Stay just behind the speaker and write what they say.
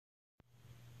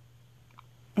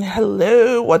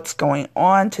Hello, what's going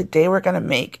on? Today we're going to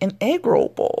make an egg roll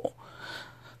bowl.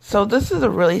 So this is a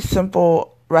really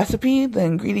simple recipe. The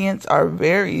ingredients are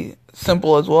very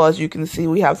simple as well. As you can see,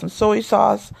 we have some soy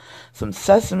sauce, some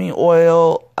sesame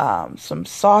oil, some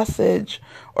sausage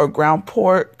or ground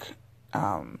pork.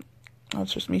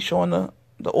 That's just me showing the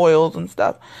oils and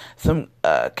stuff. Some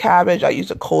cabbage. I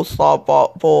use a coleslaw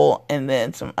bowl, and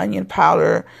then some onion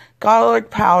powder, garlic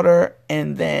powder,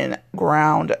 and then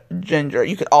ground ginger.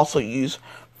 You could also use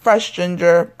fresh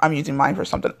ginger. I'm using mine for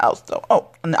something else though. Oh,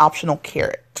 an optional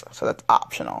carrot. So that's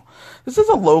optional. This is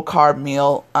a low carb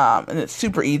meal, and it's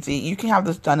super easy. You can have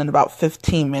this done in about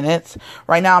 15 minutes.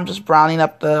 Right now I'm just browning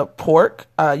up the pork.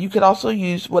 You could also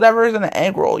use whatever is in an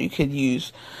egg roll. You could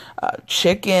use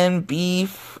chicken,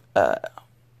 beef,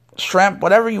 shrimp,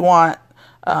 whatever you want.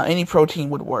 Any protein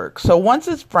would work. So once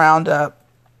it's browned up,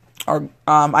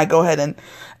 I go ahead and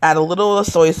add a little of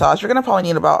soy sauce. You're going to probably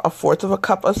need about 1/4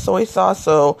 cup of soy sauce.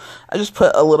 So I just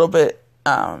put a little bit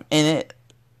in it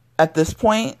at this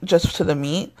point, just to the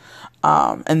meat.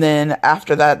 And then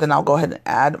after that, then I'll go ahead and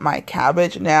add my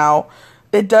cabbage. Now,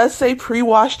 it does say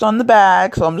pre-washed on the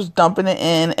bag, so I'm just dumping it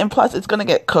in. And plus, it's going to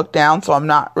get cooked down, so I'm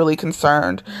not really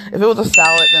concerned. If it was a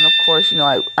salad, then of course,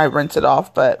 I rinse it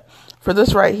off. But for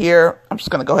this right here, I'm just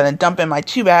going to go ahead and dump in my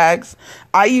 2 bags.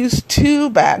 I used 2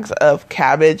 bags of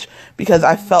cabbage because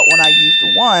I felt when I used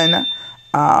one,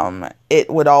 it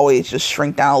would always just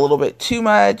shrink down a little bit too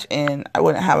much, and I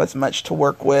wouldn't have as much to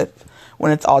work with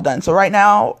when it's all done. So right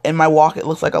now in my wok, it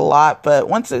looks like a lot, but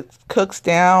once it cooks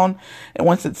down and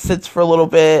once it sits for a little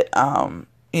bit,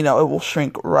 it will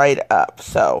shrink right up.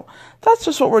 So that's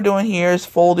just what we're doing here, is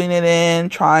folding it in,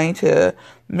 trying to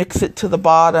mix it to the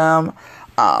bottom.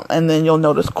 And then you'll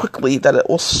notice quickly that it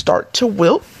will start to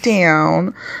wilt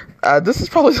down. This is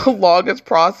probably the longest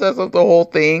process of the whole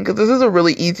thing, because this is a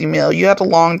really easy meal. You had a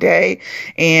long day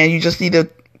and you just need to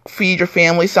feed your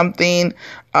family something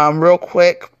real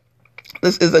quick.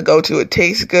 This is a go-to. It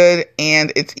tastes good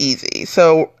and it's easy.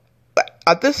 So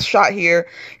at this shot here,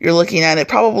 you're looking at it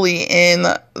probably in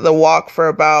the wok for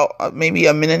about maybe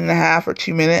 1.5 minutes or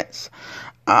 2 minutes.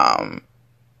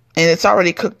 And it's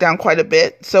already cooked down quite a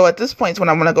bit. So at this point is when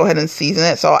I'm going to go ahead and season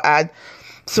it. So I'll add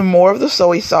some more of the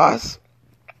soy sauce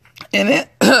in it.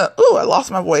 Ooh, I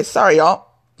lost my voice. Sorry, y'all.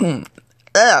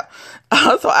 Yeah.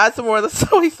 So add some more of the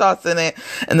soy sauce in it.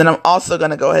 And then I'm also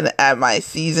going to go ahead and add my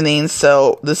seasoning.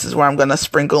 So this is where I'm going to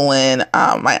sprinkle in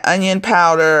my onion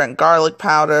powder and garlic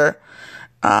powder.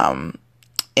 And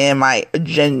my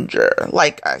ginger.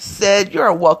 Like I said,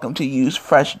 you're welcome to use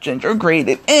fresh ginger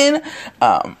grated in.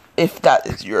 If that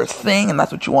is your thing and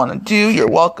that's what you want to do, you're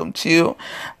welcome to.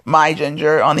 My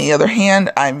ginger, on the other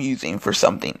hand, I'm using for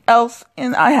something else,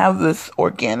 and I have this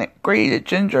organic grated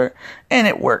ginger, and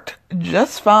it worked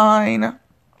just fine.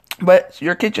 But it's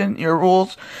your kitchen, your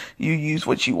rules, you use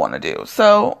what you want to do.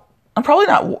 So I'm probably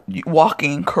not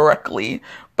walking correctly,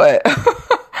 but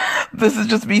this is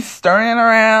just me stirring it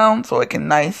around so it can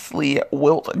nicely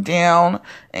wilt down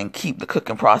and keep the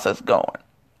cooking process going.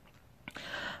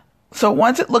 So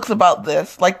once it looks about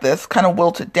this, like this, kind of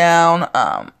wilted down,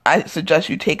 I suggest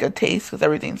you take a taste because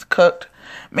everything's cooked.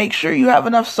 Make sure you have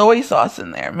enough soy sauce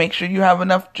in there. Make sure you have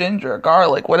enough ginger,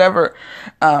 garlic, whatever.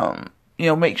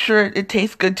 Make sure it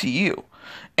tastes good to you.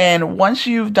 And once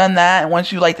you've done that, and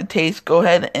once you like the taste, go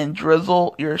ahead and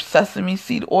drizzle your sesame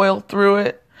seed oil through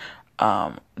it.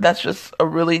 That's just a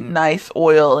really nice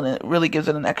oil, and it really gives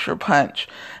it an extra punch.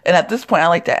 And at this point, I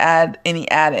like to add any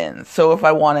add-ins. So if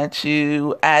I wanted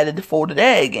to add a folded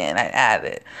egg in, I add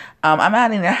it. I'm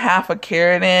adding 1/2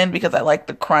 carrot in because I like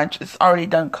the crunch. It's already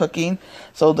done cooking,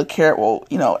 so the carrot will,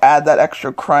 add that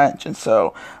extra crunch. And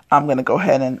so I'm going to go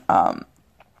ahead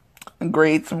and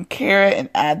grate some carrot and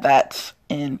add that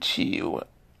into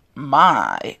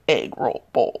my egg roll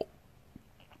bowl.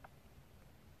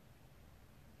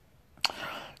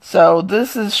 So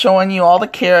this is showing you all the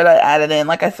carrot I added in.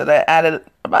 Like I said, I added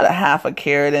about 1/2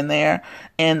 carrot in there.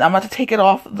 And I'm about to take it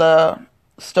off the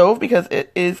stove because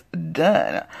it is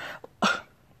done.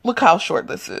 Look how short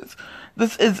this is.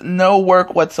 This is no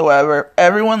work whatsoever.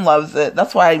 Everyone loves it.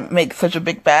 That's why I make such a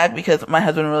big bag, because my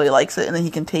husband really likes it. And then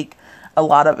he can take a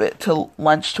lot of it to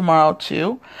lunch tomorrow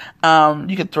too.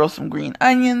 You could throw some green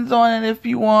onions on it if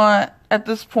you want at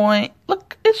this point.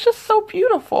 Look, it's just so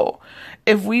beautiful.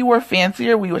 If we were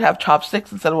fancier, we would have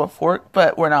chopsticks instead of a fork,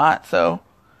 but we're not, so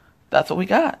that's what we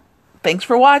got. Thanks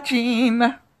for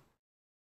watching.